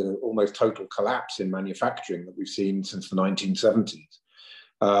faces is the almost total collapse in manufacturing that we've seen since the 1970s.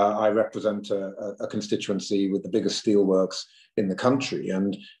 I represent a constituency with the biggest steelworks in the country,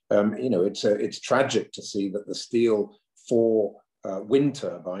 and it's tragic to see that the steel for wind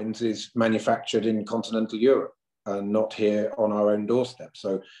turbines is manufactured in continental Europe and not here on our own doorstep.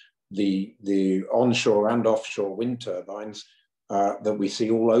 So the onshore and offshore wind turbines that we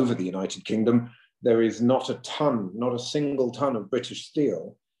see all over the United Kingdom, there is not a single ton of British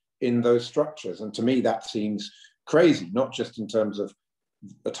steel in those structures. And to me, that seems crazy, not just in terms of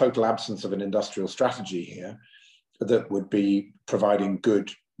a total absence of an industrial strategy here that would be providing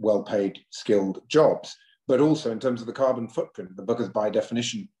good, well-paid, skilled jobs, but also in terms of the carbon footprint, because by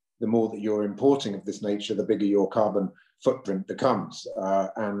definition, the more that you're importing of this nature, the bigger your carbon footprint becomes.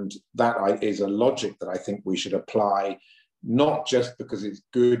 And that is a logic that I think we should apply, not just because it's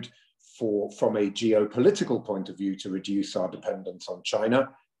good from a geopolitical point of view to reduce our dependence on China,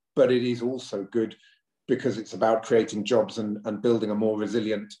 but it is also good because it's about creating jobs and building a more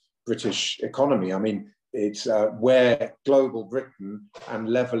resilient British economy. I mean, it's where global Britain and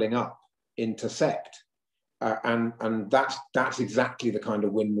levelling up intersect. And that's exactly the kind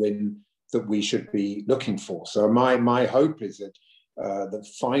of win-win that we should be looking for. So my hope is that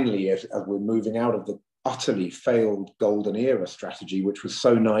finally, as we're moving out of the utterly failed golden era strategy, which was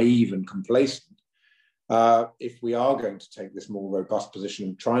so naive and complacent, if we are going to take this more robust position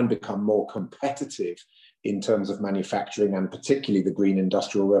and try and become more competitive in terms of manufacturing and particularly the green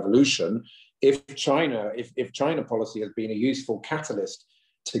industrial revolution, if China policy has been a useful catalyst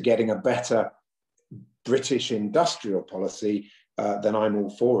to getting a better British industrial policy, then I'm all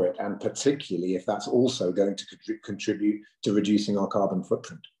for it, and particularly if that's also going to contribute to reducing our carbon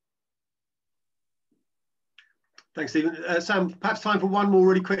footprint. Thanks, Stephen. Sam, perhaps time for one more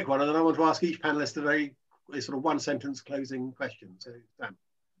really quick one, and then I want to ask each panelist a very sort of one-sentence closing question. So, Sam.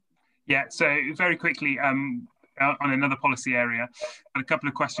 Yeah, so very quickly, on another policy area, and a couple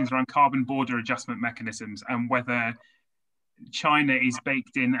of questions around carbon border adjustment mechanisms and whether China is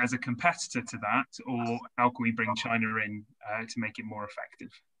baked in as a competitor to that, or how can we bring China in to make it more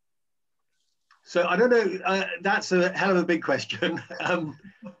effective? So I don't know, that's a hell of a big question.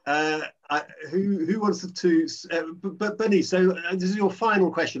 Who wants to, but Bernice, so this is your final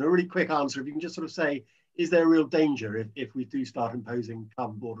question, a really quick answer. If you can just sort of say, is there a real danger if we do start imposing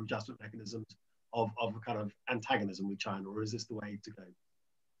carbon border adjustment mechanisms of a kind of antagonism with China, or is this the way to go?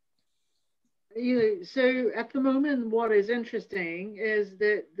 So at the moment, what is interesting is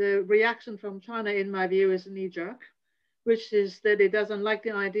that the reaction from China, in my view, is knee-jerk, which is that it doesn't like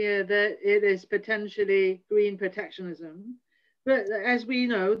the idea that it is potentially green protectionism. But as we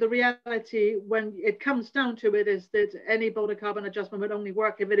know, the reality when it comes down to it is that any border carbon adjustment would only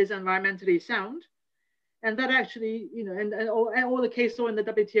work if it is environmentally sound. And that actually, and all the case law in the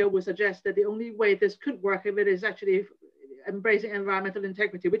WTO would suggest that the only way this could work if it is actually embracing environmental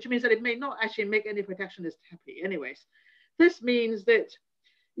integrity, which means that it may not actually make any protectionists happy anyways. This means that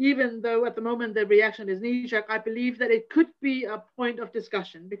even though at the moment the reaction is knee-jerk, I believe that it could be a point of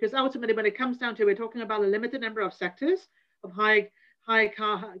discussion, because ultimately when it comes down to it, we're talking about a limited number of sectors, of high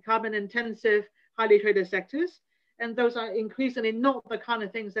carbon intensive, highly traded sectors. And those are increasingly not the kind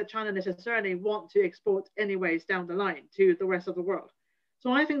of things that China necessarily want to export anyways down the line to the rest of the world.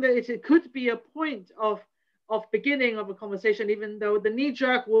 So I think that it could be a point of beginning of a conversation, even though the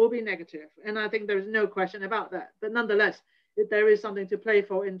knee-jerk will be negative. And I think there's no question about that. But nonetheless, there is something to play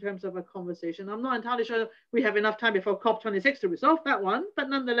for in terms of a conversation. I'm not entirely sure we have enough time before COP26 to resolve that one, but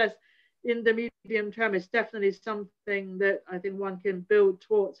nonetheless, in the medium term, it's definitely something that I think one can build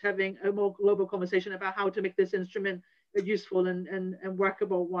towards having a more global conversation about how to make this instrument a useful and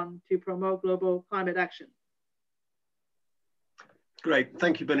workable one to promote global climate action. Great,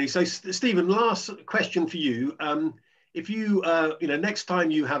 thank you, Bernice. So, Stephen, last question for you. If you, next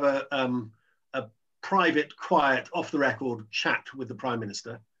time you have a private, quiet, off-the-record chat with the Prime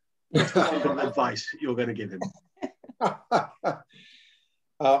Minister, what's the kind of advice you're going to give him?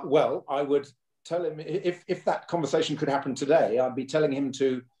 Well, I would tell him, if that conversation could happen today, I'd be telling him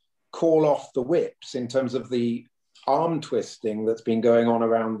to call off the whips in terms of the arm twisting that's been going on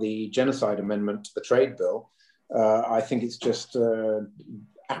around the genocide amendment to the trade bill. I think it's just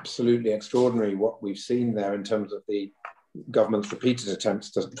absolutely extraordinary what we've seen there in terms of the government's repeated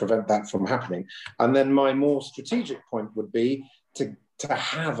attempts to prevent that from happening. And then my more strategic point would be to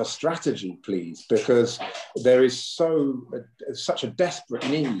have a strategy, please, because there is such a desperate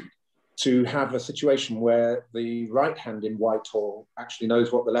need to have a situation where the right hand in Whitehall actually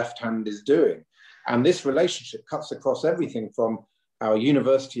knows what the left hand is doing. And this relationship cuts across everything from our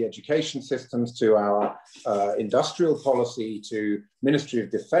university education systems to our industrial policy, to Ministry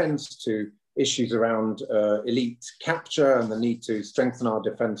of Defence, to issues around elite capture and the need to strengthen our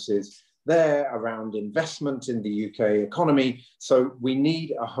defences there, around investment in the UK economy. So we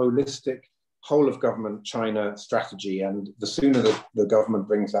need a holistic, whole of government China strategy, and the sooner the government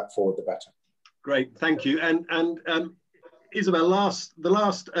brings that forward, the better. Great, thank you. And Isabel, the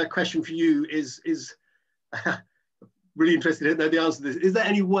last question for you is really interested to know the answer to this. Is there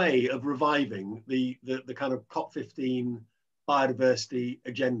any way of reviving the kind of COP15 biodiversity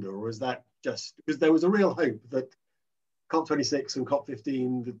agenda, or is that just because there was a real hope that COP26 and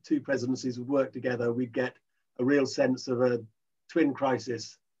COP15, the two presidencies would work together, we'd get a real sense of a twin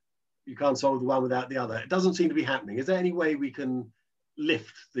crisis. You can't solve the one without the other. It doesn't seem to be happening. Is there any way we can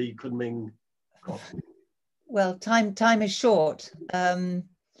lift the Kunming COP? Well, time is short.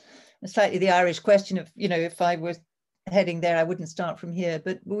 Slightly the Irish question of, if I was heading there, I wouldn't start from here,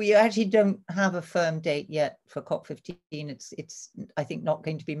 but we actually don't have a firm date yet for COP15. It's I think not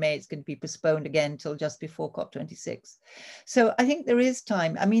going to be May. It's going to be postponed again till just before COP26. So I think there is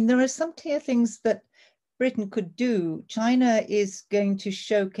time. I mean, there are some clear things that Britain could do. China is going to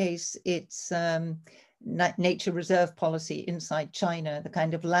showcase its nature reserve policy inside China, the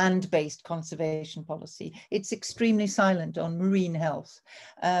kind of land-based conservation policy. It's extremely silent on marine health.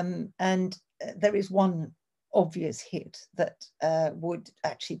 And there is one obvious hit that would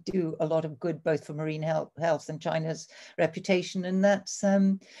actually do a lot of good both for marine health and China's reputation, and that's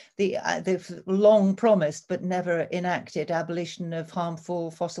the long promised but never enacted abolition of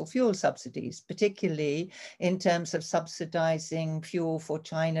harmful fossil fuel subsidies, particularly in terms of subsidizing fuel for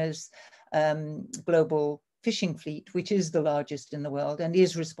China's global fishing fleet, which is the largest in the world and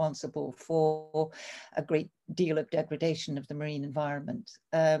is responsible for a great deal of degradation of the marine environment.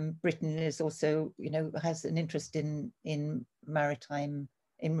 Britain is also, has an interest in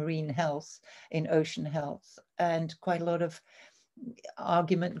marine health, in ocean health, and quite a lot of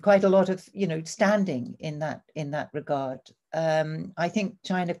argument, quite a lot of, you know, standing in that regard. I think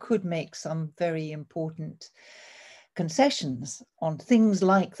China could make some very important concessions on things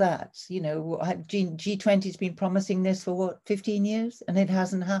like that. You know, G20 has been promising this for what, 15 years, and it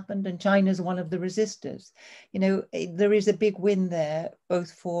hasn't happened, and China's one of the resistors. You know, there is a big win there,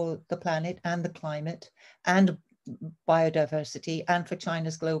 both for the planet and the climate and biodiversity, and for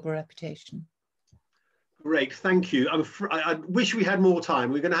China's global reputation. Great, thank you. I wish we had more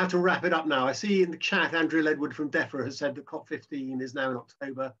time. We're going to have to wrap it up now. I see in the chat Andrew Ledwood from DEFRA has said that COP15 is now in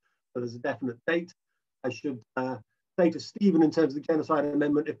October, so there's a definite date. I should say to Stephen, in terms of the Genocide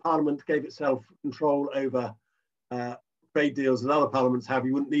Amendment, if Parliament gave itself control over trade deals that other parliaments have,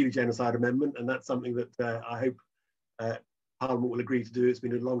 you wouldn't need a Genocide Amendment, and that's something that I hope Parliament will agree to do. It's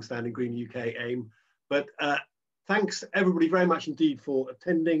been a long-standing Green UK aim. But thanks everybody very much indeed for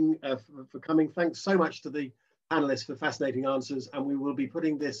attending, for coming. Thanks so much to the panelists for fascinating answers, and we will be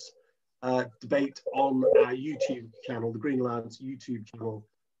putting this debate on our YouTube channel, the Green Alliance YouTube channel,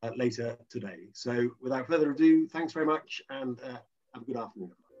 later today. So without further ado, thanks very much, and have a good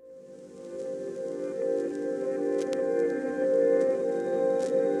afternoon.